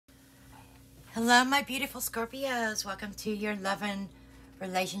Hello, my beautiful Scorpios. Welcome to your love and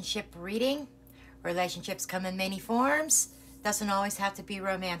relationship reading. Relationships come in many forms. Doesn't always have to be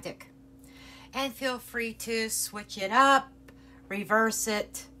romantic. And feel free to switch it up, reverse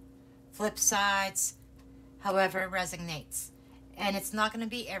it, flip sides, however it resonates. And it's not going to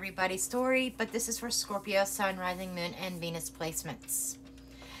be everybody's story, but this is for Scorpio, Sun, Rising, Moon, and Venus placements.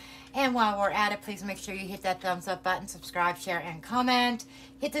 And while we're at it, please make sure you hit that thumbs up button, subscribe, share, and comment.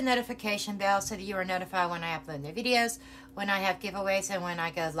 Hit the notification bell so that you are notified when I upload new videos, when I have giveaways, and when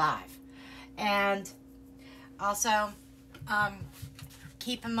I go live. And also,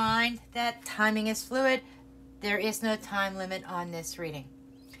 keep in mind that timing is fluid. There is no time limit on this reading.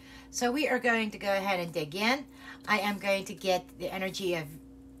 So we are going to go ahead and dig in. I am going to get the energy of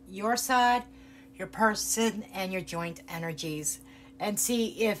your side, your person, and your joint energies, and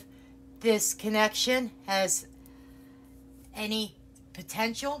see if this connection has any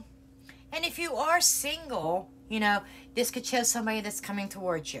potential. And if you are single, you know, this could show somebody that's coming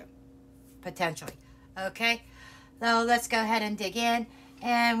towards you, potentially. Okay, so let's go ahead and dig in,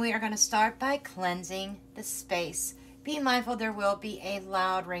 and we are going to start by cleansing the space. Be mindful there will be a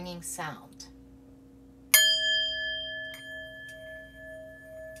loud ringing sound.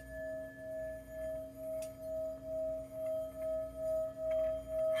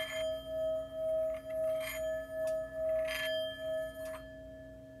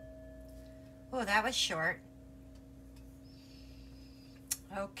 Oh, that was short.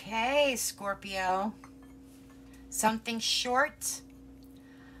 Okay, Scorpio. Something short.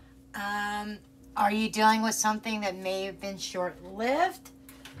 Are you dealing with something that may have been short-lived?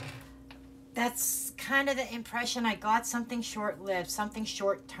 That's kind of the impression I got. Something short-lived, something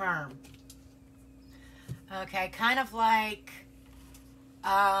short-term. Okay, kind of like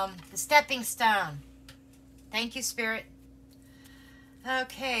the stepping stone. Thank you, Spirit.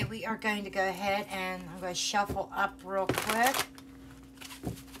 Okay, we are going to go ahead and I'm going to shuffle up real quick.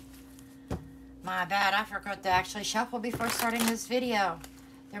 My bad, I forgot to actually shuffle before starting this video.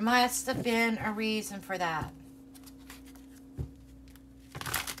 There must have been a reason for that.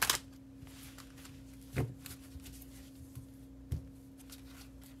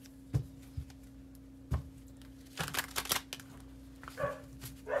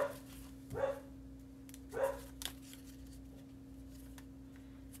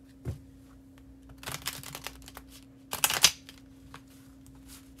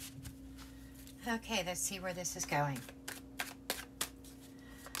 Okay, let's see where this is going.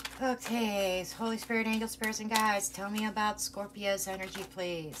 Okay, Holy Spirit, angels, spirits, and guides, tell me about Scorpio's energy,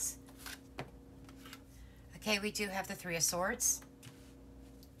 please. Okay, we do have the Three of Swords.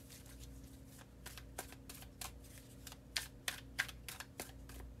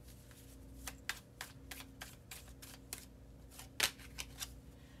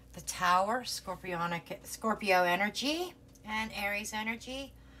 The Tower, Scorpio energy, and Aries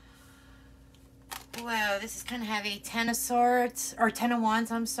energy. Whoa, this is kind of heavy. Ten of Swords, or Ten of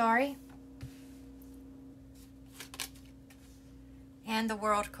Wands, I'm sorry. And the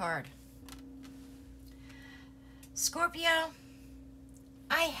World card. Scorpio,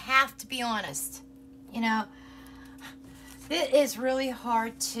 I have to be honest. You know, it is really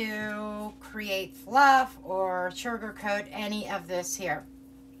hard to create fluff or sugarcoat any of this here.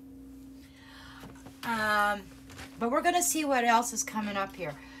 But we're going to see what else is coming up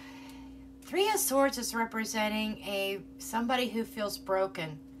here. Three of Swords is representing somebody who feels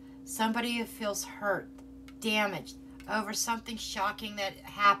broken, somebody who feels hurt, damaged over something shocking that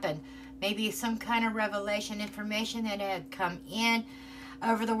happened. Maybe some kind of revelation, information that had come in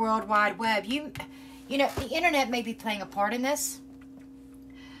over the World Wide Web. You know, the internet may be playing a part in this.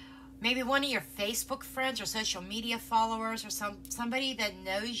 Maybe one of your Facebook friends or social media followers or somebody that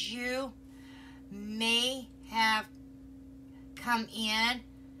knows you may have come in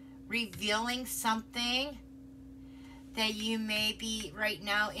revealing something that you may be right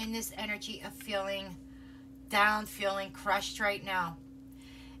now in this energy of feeling down, feeling crushed right now.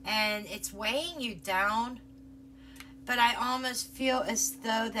 And it's weighing you down, but I almost feel as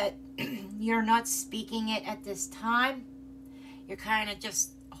though that you're not speaking it at this time. You're kind of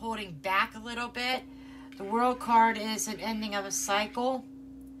just holding back a little bit. The World card is an ending of a cycle,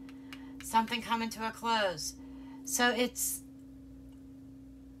 something coming to a close. So it's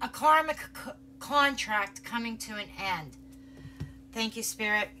a karmic contract coming to an end. Thank you,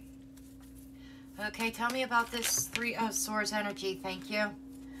 Spirit. Okay, tell me about this Three of Swords energy. Thank you.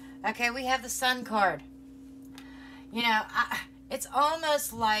 Okay, we have the Sun card. You know, it's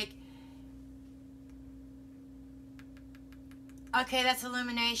almost like... Okay, that's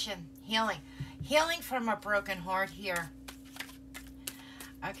illumination. Healing. Healing from a broken heart here.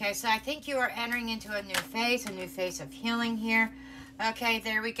 Okay, so I think you are entering into a new phase of healing here. Okay,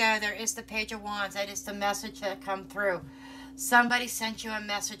 there we go. There is the Page of Wands. That is the message that come through. Somebody sent you a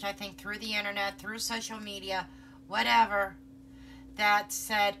message, I think, through the internet, through social media, whatever, that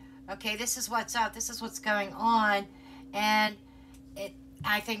said, okay, this is what's up, this is what's going on, and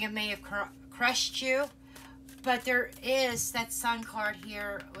I think it may have crushed you, but there is that Sun card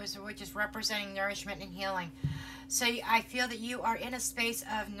here, which is representing nourishment and healing. So I feel that you are in a space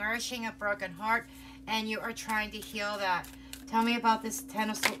of nourishing a broken heart, and you are trying to heal that. Tell me about this Ten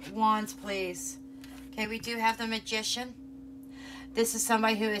of Wands, please. Okay, we do have the Magician. This is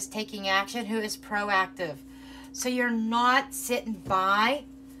somebody who is taking action, who is proactive. So you're not sitting by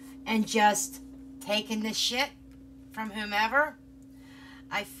and just taking the shit from whomever.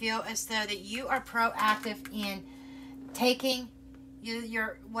 I feel as though that you are proactive in taking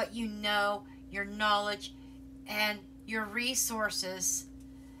your what you know, your knowledge, and your resources,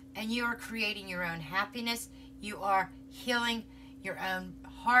 and you are creating your own happiness. You are healing your own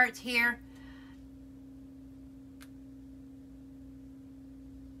heart here.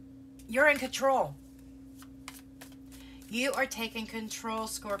 You're in control. You are taking control,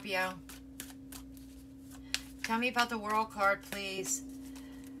 Scorpio. Tell me about the World card, please.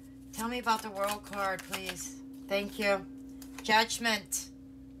 Tell me about the World card, please. Thank you. Judgment.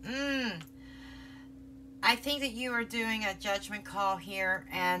 I think that you are doing a judgment call here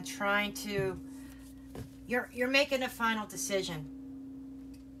and trying to... You're making a final decision.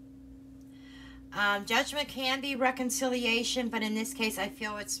 Judgment can be reconciliation, but in this case, I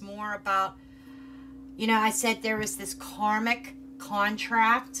feel it's more about... You know, I said there is this karmic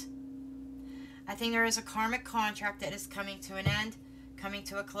contract. I think there is a karmic contract that is coming to an end, coming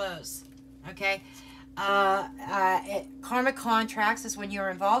to a close. Okay? Karmic contracts is when you're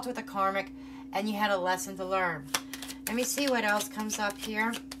involved with a karmic and you had a lesson to learn. Let me see what else comes up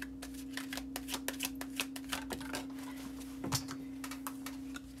here.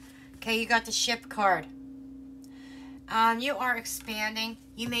 Okay, you got the Ship card. You are expanding.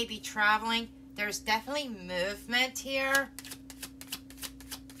 You may be traveling. There's definitely movement here.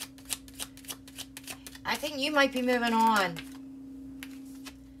 I think you might be moving on.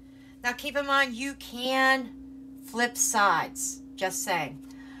 Now keep in mind, you can flip sides. Just saying.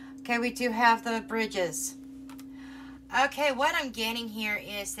 Okay, we do have the Bridges. Okay, what I'm getting here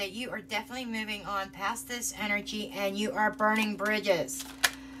is that you are definitely moving on past this energy and you are burning bridges.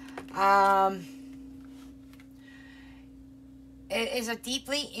 It is a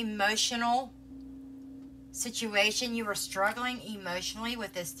deeply emotional situation. You are struggling emotionally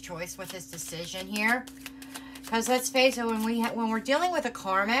with this choice, with this decision here. Because let's face it, when we're dealing with a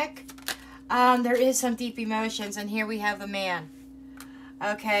karmic, there is some deep emotions, and here we have the Man.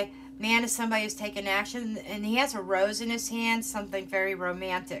 Okay, Man is somebody who's taken action, and he has a rose in his hand, something very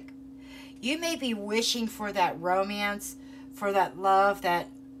romantic. You may be wishing for that romance, for that love, that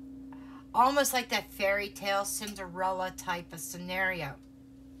almost like that fairy tale Cinderella type of scenario.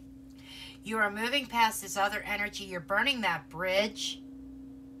 You are moving past this other energy. You're burning that bridge.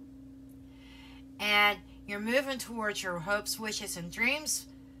 And you're moving towards your hopes, wishes, and dreams.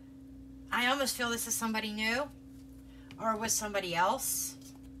 I almost feel this is somebody new. Or with somebody else.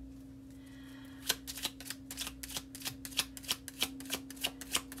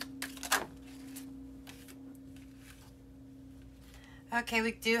 Okay,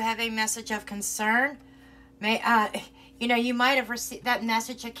 we do have a message of concern. You know, you might have received that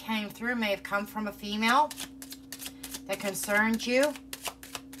message that came through, may have come from a female that concerned you.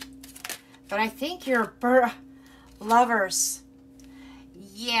 But I think you're lovers.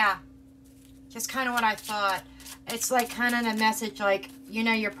 Yeah, just kind of what I thought. It's like kind of a message like, you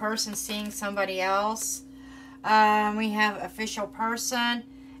know, your person seeing somebody else. We have official person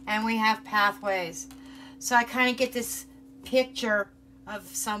and we have pathways. So I kind of get this picture of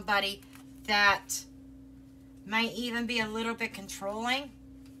somebody that might even be a little bit controlling.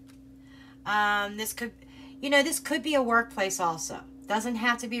 This could, you know, this could be a workplace also. Doesn't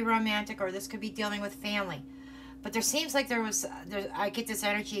have to be romantic, or this could be dealing with family. But there seems like I get this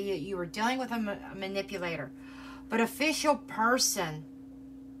energy that you were dealing with a manipulator. But official person,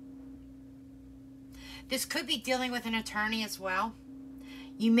 this could be dealing with an attorney as well.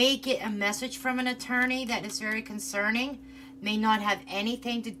 You may get a message from an attorney that is very concerning. May not have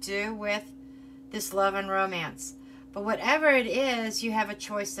anything to do with this love and romance. But whatever it is, you have a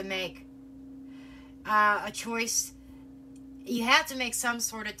choice to make. A choice. You have to make some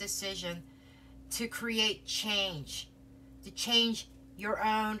sort of decision to create change. To change your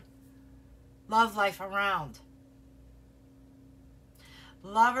own love life around.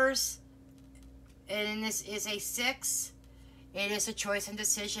 Lovers, and this is a 6. It is a choice and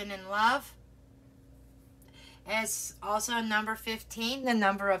decision in love. It's also number 15, the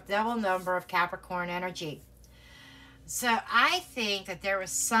number of devil, number of Capricorn energy. So I think that there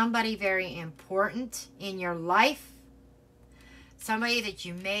was somebody very important in your life, somebody that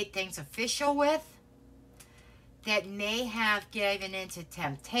you made things official with, that may have given into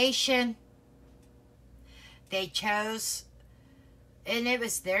temptation. They chose, and it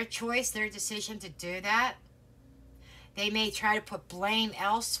was their choice, their decision to do that. They may try to put blame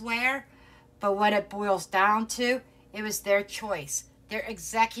elsewhere, but what it boils down to, it was their choice, their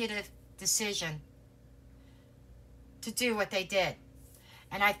executive decision to do what they did.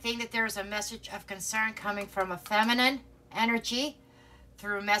 And I think that there is a message of concern coming from a feminine energy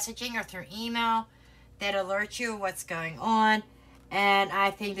through messaging or through email that alerts you of what's going on. And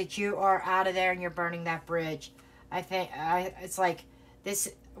I think that you are out of there and you're burning that bridge. I think it's like this,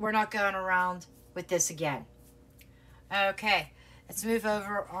 we're not going around with this again. Okay, let's move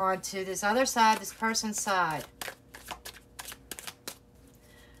over on to this other side, this person's side.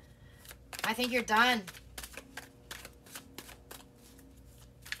 I think you're done.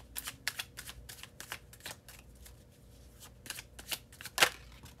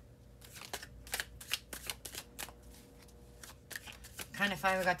 Kind of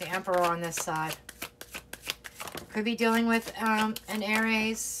fine, we got the Emperor on this side. Could be dealing with an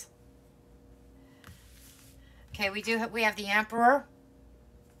Aries. Okay, we have the Emperor.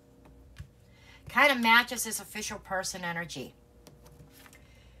 Kind of matches this official person energy.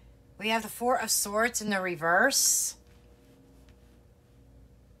 We have the Four of Swords in the reverse.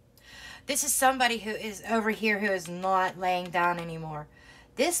 This is somebody who is over here who is not laying down anymore.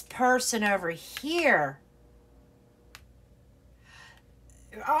 This person over here,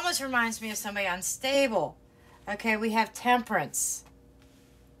 it almost reminds me of somebody unstable. Okay, we have Temperance.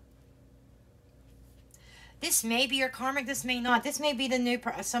 This may be your karmic, this may not. This may be the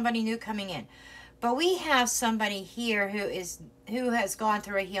somebody new coming in. But we have somebody here who has gone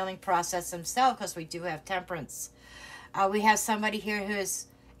through a healing process themselves, because we do have Temperance. We have somebody here who has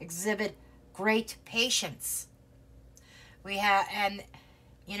exhibit great patience. We have, and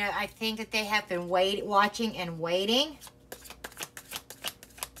you know, I think that they have been watching and waiting.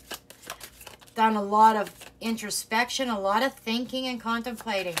 Done a lot of introspection, a lot of thinking and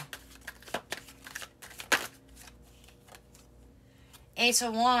contemplating. Ace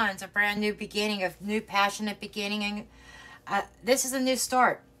of Wands, a brand new beginning, a new passionate beginning. And this is a new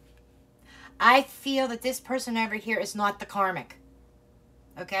start. I feel that this person over here is not the karmic.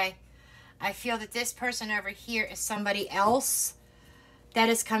 Okay? I feel that this person over here is somebody else that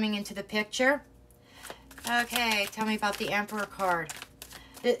is coming into the picture. Okay, tell me about the Emperor card.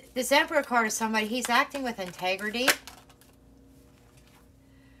 This Emperor card is somebody, he's acting with integrity.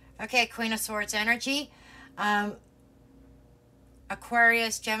 Okay, Queen of Swords energy.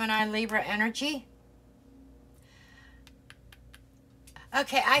 Aquarius, Gemini, Libra energy.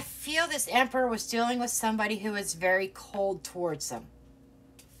 Okay, I feel this Emperor was dealing with somebody who is very cold towards them.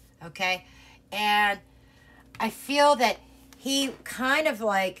 Okay? And I feel that he kind of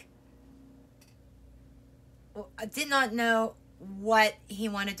like did not know what he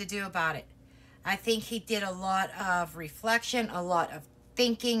wanted to do about it. I think he did a lot of reflection, a lot of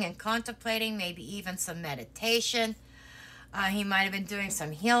thinking and contemplating, maybe even some meditation. He might have been doing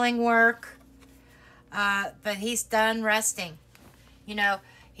some healing work, but he's done resting. You know,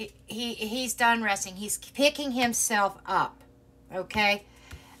 he's done resting. He's picking himself up, okay?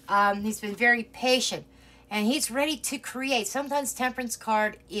 He's been very patient, and he's ready to create. Sometimes Temperance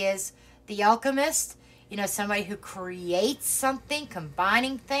card is the alchemist, you know, somebody who creates something,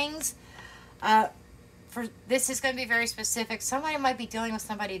 combining things. This is going to be very specific. Somebody might be dealing with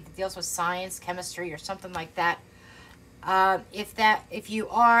somebody that deals with science, chemistry, or something like that. If you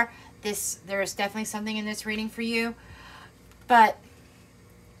are, there is definitely something in this reading for you. But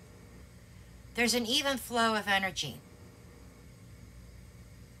there's an even flow of energy.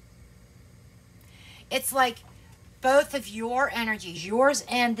 It's like both of your energies, yours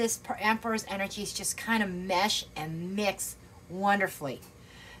and this Emperor's energies, just kind of mesh and mix wonderfully.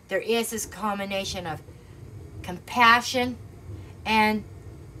 There is this combination of compassion and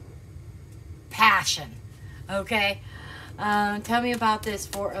passion. Okay? Tell me about this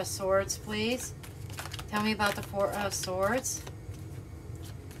Four of Swords, please. Tell me about the Four of Swords.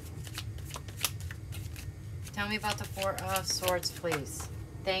 Tell me about the Four of Swords, please.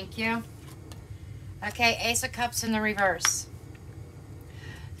 Thank you. Okay, Ace of Cups in the reverse.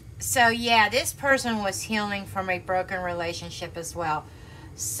 So, yeah, this person was healing from a broken relationship as well.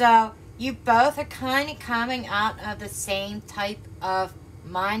 So, you both are kind of coming out of the same type of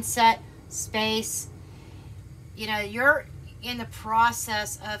mindset, space. You know, in the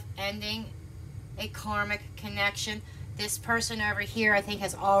process of ending a karmic connection. This person over here, I think,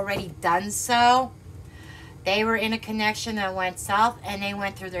 has already done so. They were in a connection that went south, and they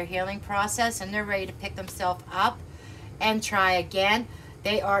went through their healing process, and they're ready to pick themselves up and try again.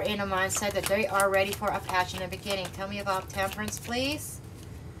 They are in a mindset that they are ready for a passionate beginning. Tell me about temperance, please.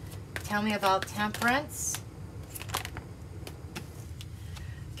 Tell me about temperance.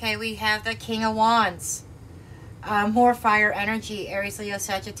 Okay, we have the King of Wands. More fire energy, Aries, Leo,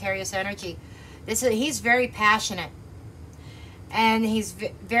 Sagittarius energy. He's very passionate. And he's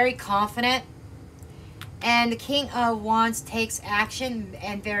very confident. And the King of Wands takes action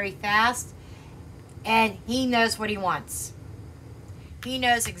and very fast. And he knows what he wants. He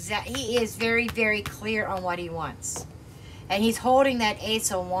knows he is very, very clear on what he wants. And he's holding that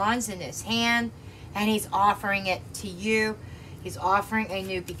Ace of Wands in his hand. And he's offering it to you. He's offering a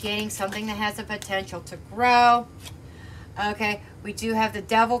new beginning. Something that has the potential to grow. Okay. We do have the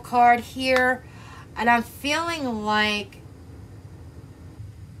Devil card here. And I'm feeling like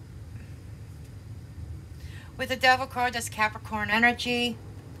with the Devil card, that's Capricorn energy.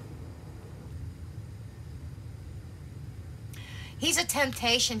 He's a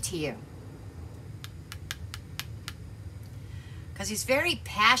temptation to you. Because he's very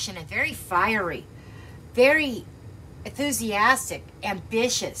passionate, very fiery, very enthusiastic,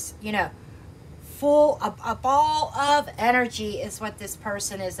 ambitious, you know, a ball of energy is what this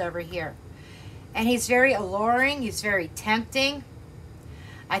person is over here. And he's very alluring, he's very tempting.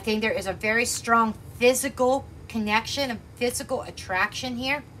 I think there is a very strong physical connection, a physical attraction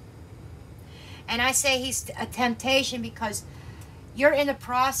here. And I say he's a temptation because you're in the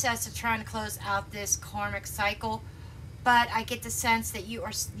process of trying to close out this karmic cycle, but I get the sense that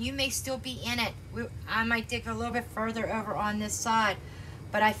you may still be in it. I might dig a little bit further over on this side,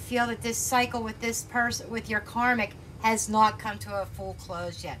 but I feel that this cycle with this person, with your karmic, has not come to a full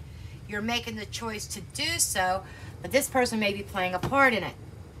close yet. You're making the choice to do so, but this person may be playing a part in it.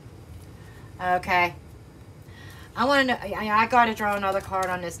 Okay. I want to know. I got to draw another card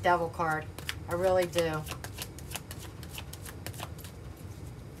on this Devil card. I really do.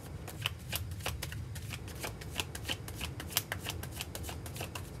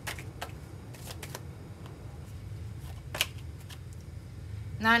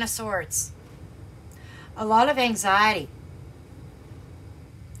 Nine of Swords. A lot of anxiety.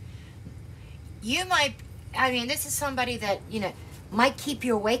 You might, I mean, this is somebody that, you know, might keep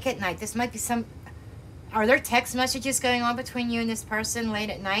you awake at night. This might be are there text messages going on between you and this person late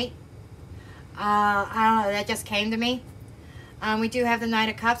at night? I don't know, that just came to me. We do have the Knight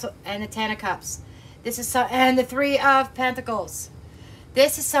of Cups and the Ten of Cups. And the Three of Pentacles.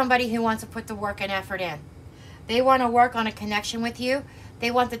 This is somebody who wants to put the work and effort in. They want to work on a connection with you.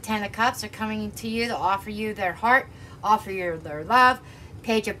 They want the Ten of Cups. They're coming to you to offer you their heart, offer you their love.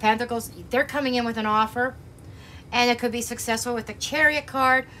 Page of Pentacles. They're coming in with an offer. And it could be successful with the Chariot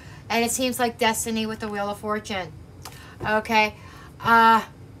card. And it seems like destiny with the Wheel of Fortune. Okay.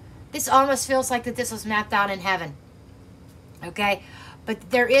 This almost feels like that this was mapped out in heaven. Okay.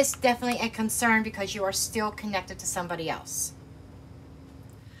 But there is definitely a concern because you are still connected to somebody else.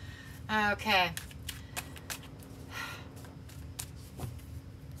 Okay.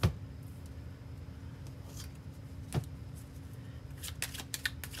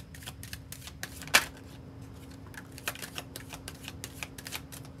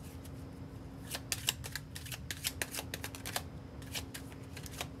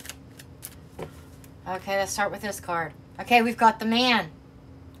 Okay, let's start with this card. Okay, we've got the Man.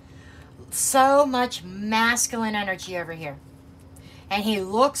 So much masculine energy over here. And he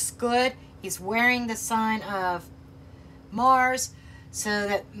looks good. He's wearing the sign of Mars. So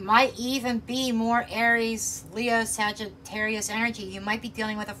that might even be more Aries, Leo, Sagittarius energy. You might be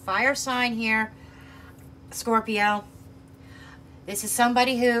dealing with a fire sign here, Scorpio. This is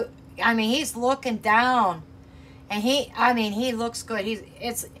somebody who, I mean, he's looking down. And he looks good.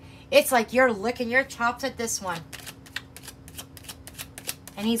 It's like you're licking your chops at this one.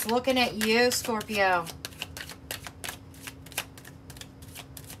 And he's looking at you, Scorpio.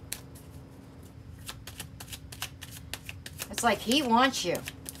 It's like he wants you.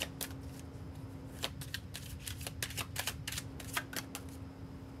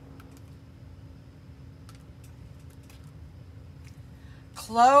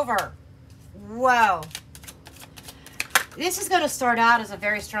 Clover. Whoa. This is going to start out as a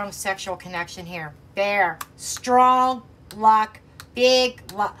very strong sexual connection here. Bear. Strong luck. Big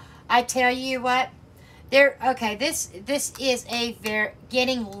luck. I tell you what. Okay, this is a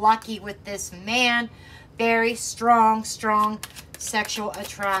getting lucky with this man. Very strong sexual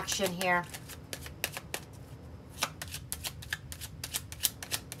attraction here.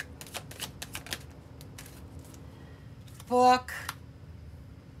 book.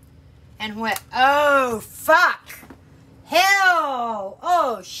 And what? Oh, fuck. Hell.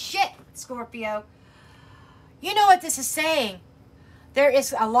 Oh, shit, Scorpio. You know what this is saying? There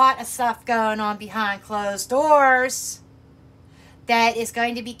is a lot of stuff going on behind closed doors that is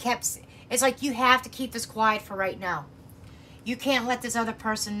going to be kept. It's like you have to keep this quiet for right now. You can't let this other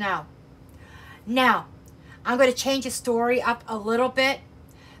person know. Now, I'm going to change the story up a little bit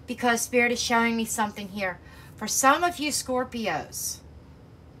because Spirit is showing me something here. For some of you Scorpios,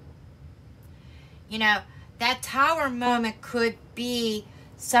 you know, that Tower moment could be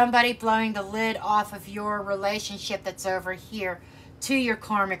somebody blowing the lid off of your relationship that's over here to your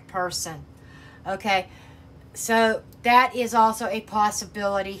karmic person. Okay, so that is also a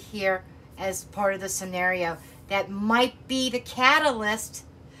possibility here as part of the scenario. That might be the catalyst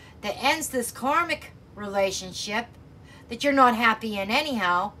that ends this karmic relationship that you're not happy in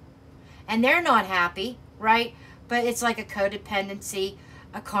anyhow, and they're not happy, right? But it's like a codependency,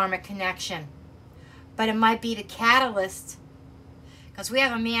 a karmic connection. But it might be the catalyst, because we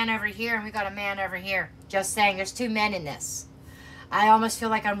have a man over here and we got a man over here. Just saying, there's two men in this. I almost feel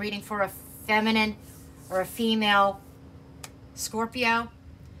like I'm reading for a feminine or a female Scorpio.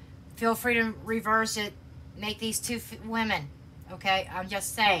 Feel free to reverse it. Make these two women. Okay? I'm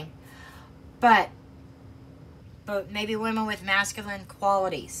just saying. But maybe women with masculine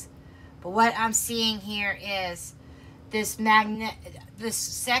qualities. But what I'm seeing here is this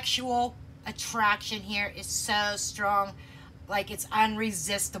sexual attraction here is so strong. Like it's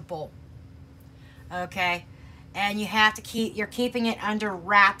unresistible. Okay? And you have to you're keeping it under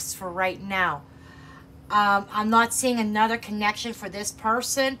wraps for right now. I'm not seeing another connection for this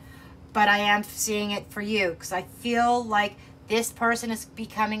person, but I am seeing it for you because I feel like this person is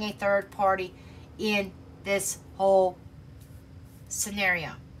becoming a third party in this whole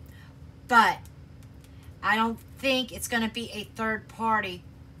scenario. But I don't think it's going to be a third party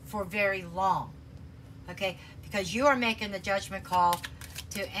for very long. Okay? Because you are making the judgment call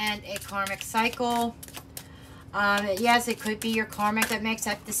to end a karmic cycle. Yes, it could be your karmic that makes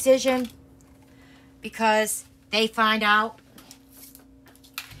that decision because they find out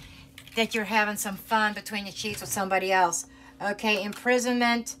that you're having some fun between the sheets with somebody else. Okay,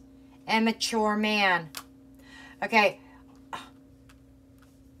 imprisonment, immature man. Okay,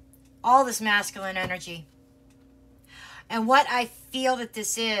 all this masculine energy. And what I feel that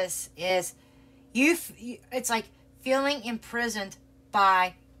this is it's like feeling imprisoned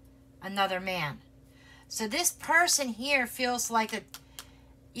by another man. So this person here feels like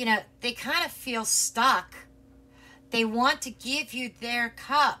they kind of feel stuck. They want to give you their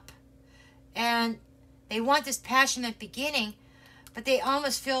cup. And they want this passionate beginning. But they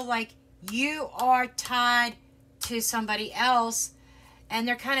almost feel like you are tied to somebody else. And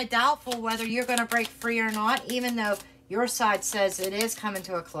they're kind of doubtful whether you're going to break free or not. Even though your side says it is coming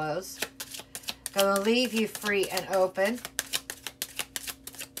to a close. Going to leave you free and open.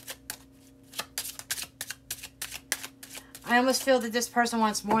 I almost feel that this person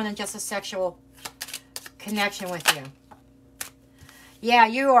wants more than just a sexual connection with you. Yeah,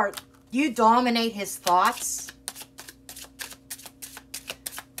 you dominate his thoughts.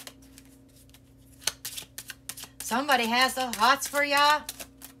 Somebody has the hots for ya.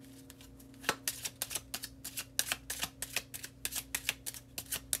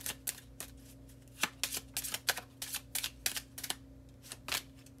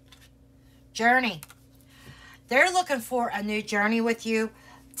 Journey. They're looking for a new journey with you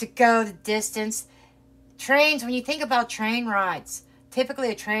to go the distance. Trains, when you think about train rides,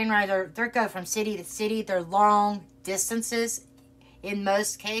 typically a train ride, they go from city to city. They're long distances in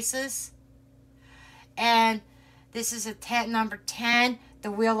most cases. And this is number 10,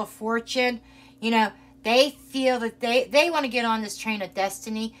 the Wheel of Fortune. You know, they feel that they want to get on this train of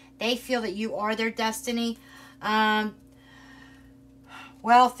destiny. They feel that you are their destiny.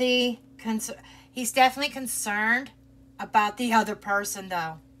 Wealthy, he's definitely concerned about the other person,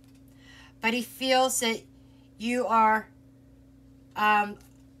 though. But he feels that you are,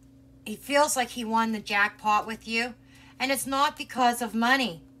 he feels like he won the jackpot with you. And it's not because of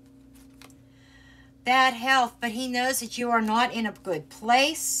money. Bad health, but he knows that you are not in a good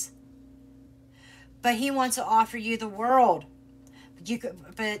place. But he wants to offer you the world.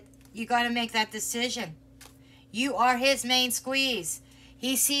 But you got to make that decision. You are his main squeeze.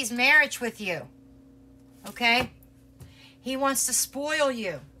 He sees marriage with you. Okay? He wants to spoil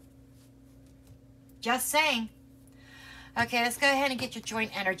you. Just saying. Okay, let's go ahead and get your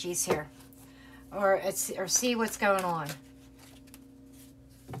joint energies here. Or see what's going on.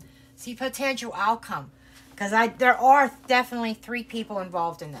 See potential outcome. Because there are definitely 3 people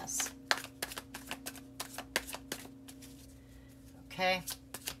involved in this. okay?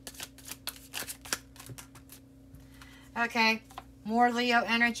 Okay, more Leo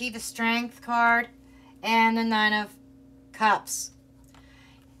energy, the Strength card, and the Nine of Cups.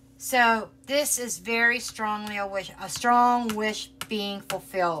 So this is very strongly a strong wish being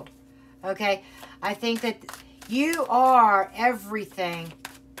fulfilled. Okay, I think that you are everything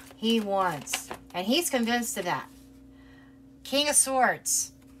he wants, and he's convinced of that. King of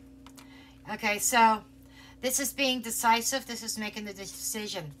Swords. Okay, so this is being decisive. This is making the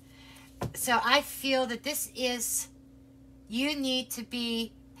decision. So I feel that this is, you need to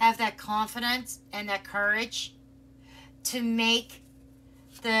have that confidence and that courage to make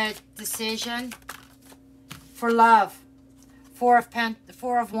the decision for love. Four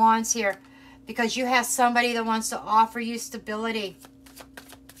of Wands here, because you have somebody that wants to offer you stability.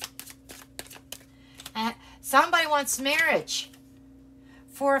 And somebody wants marriage.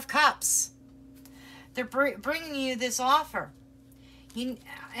 Four of Cups. They're bringing you this offer.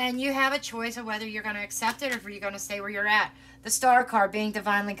 And you have a choice of whether you're going to accept it or if you're going to stay where you're at. The Star card, being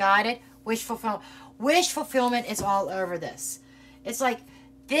divinely guided, wish fulfillment. Wish fulfillment is all over this. It's like,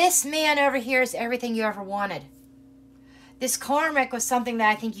 this man over here is everything you ever wanted. This karmic was something that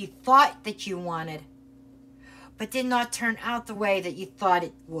I think you thought that you wanted, but did not turn out the way that you thought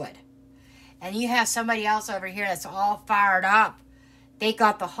it would. And you have somebody else over here that's all fired up. They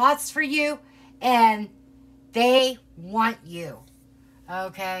got the hots for you, and they want you.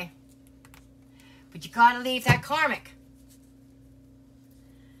 Okay? But you got to leave that karmic.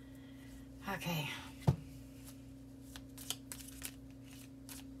 Okay.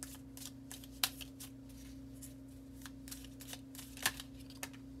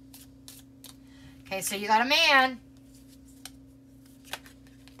 Okay, so you got a man.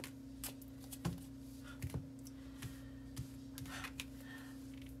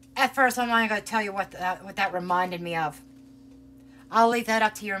 At first, I'm not going to tell you what that reminded me of. I'll leave that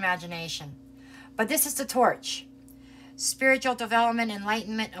up to your imagination. But this is the torch. Spiritual development,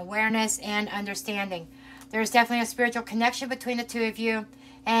 enlightenment, awareness, and understanding. There's definitely a spiritual connection between the two of you,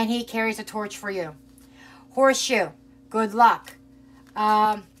 and he carries a torch for you. Horseshoe. Good luck.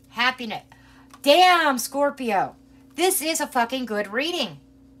 Happiness. Damn, Scorpio. This is a fucking good reading.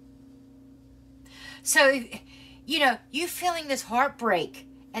 So, you know, you feeling this heartbreak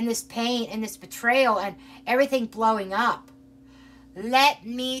and this pain and this betrayal and everything blowing up. Let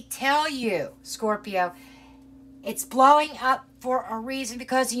me tell you, Scorpio, it's blowing up for a reason,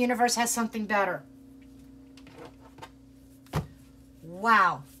 because the universe has something better.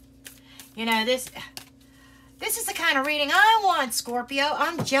 Wow. You know, this is the kind of reading I want, Scorpio.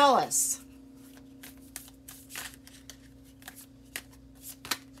 I'm jealous.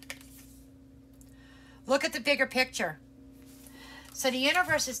 Look at the bigger picture. So the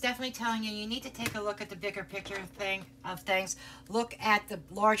universe is definitely telling you need to take a look at the bigger picture of things. Look at the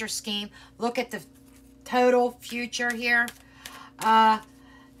larger scheme. Look at the total future here.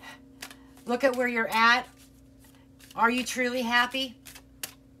 Look at where you're at. Are you truly happy?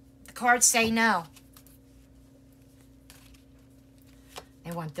 The cards say no.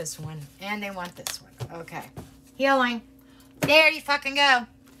 They want this one, and they want this one. Okay. Healing. There you fucking go.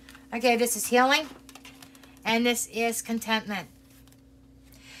 Okay, this is healing, and this is contentment.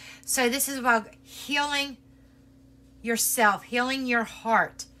 So this is about healing yourself, healing your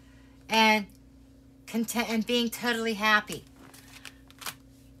heart, and content, and being totally happy.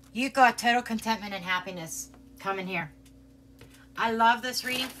 You got total contentment and happiness coming here. I love this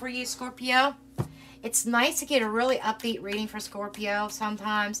reading for you, Scorpio. It's nice to get a really upbeat reading for Scorpio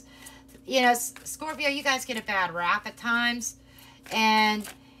sometimes. You know, Scorpio, you guys get a bad rap at times. And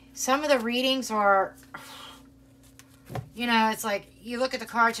some of the readings are, you know, it's like, you look at the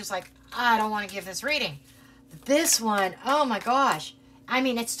cards, just like, I don't want to give this reading. This one, oh my gosh. I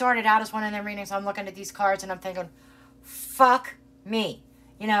mean, it started out as one of them readings. I'm looking at these cards and I'm thinking, fuck me.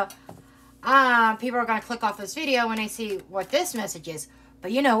 You know, people are going to click off this video when they see what this message is.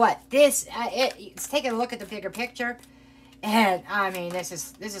 But you know what? This, it's taking a look at the bigger picture. And, I mean, this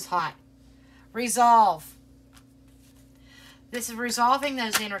is hot. Resolve. This is resolving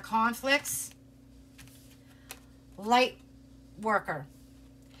those inner conflicts. Light worker.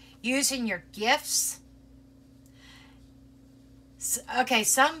 Using your gifts. Okay,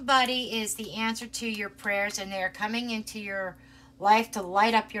 somebody is the answer to your prayers, and they're coming into your life to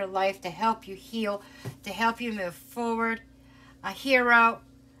light up your life, to help you heal, to help you move forward. A hero.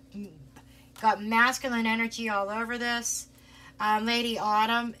 Got masculine energy all over this. Lady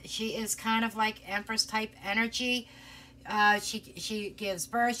Autumn, she is kind of like Empress type energy. She gives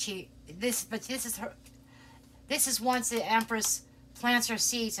birth. This is her. This is once the Empress plants her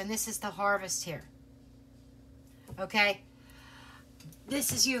seeds, and this is the harvest here. Okay?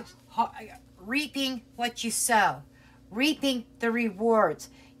 This is you reaping what you sow. Reaping the rewards.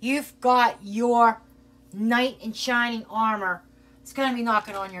 You've got your knight in shining armor. It's going to be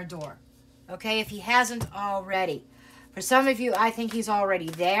knocking on your door. Okay, if he hasn't already. For some of you, I think he's already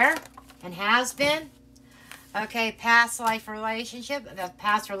there and has been. Okay, past life relationship, the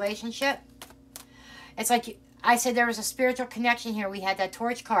past relationship. It's like I said, there was a spiritual connection here. We had that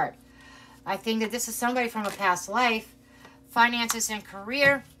torch card. I think that this is somebody from a past life. Finances and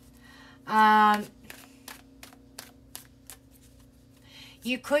career.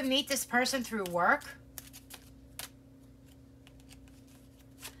 You could meet this person through work.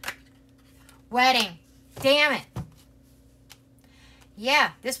 Wedding. Damn it.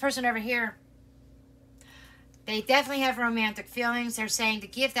 Yeah, this person over here, they definitely have romantic feelings. They're saying to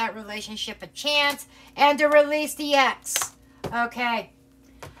give that relationship a chance and to release the ex. Okay.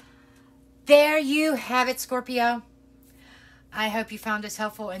 There you have it, Scorpio. I hope you found this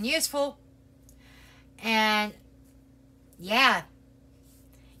helpful and useful. And yeah,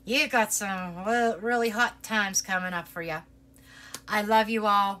 you got some really hot times coming up for you. I love you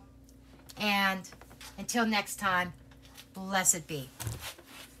all. And until next time, blessed be.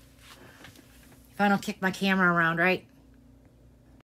 If I don't kick my camera around, right?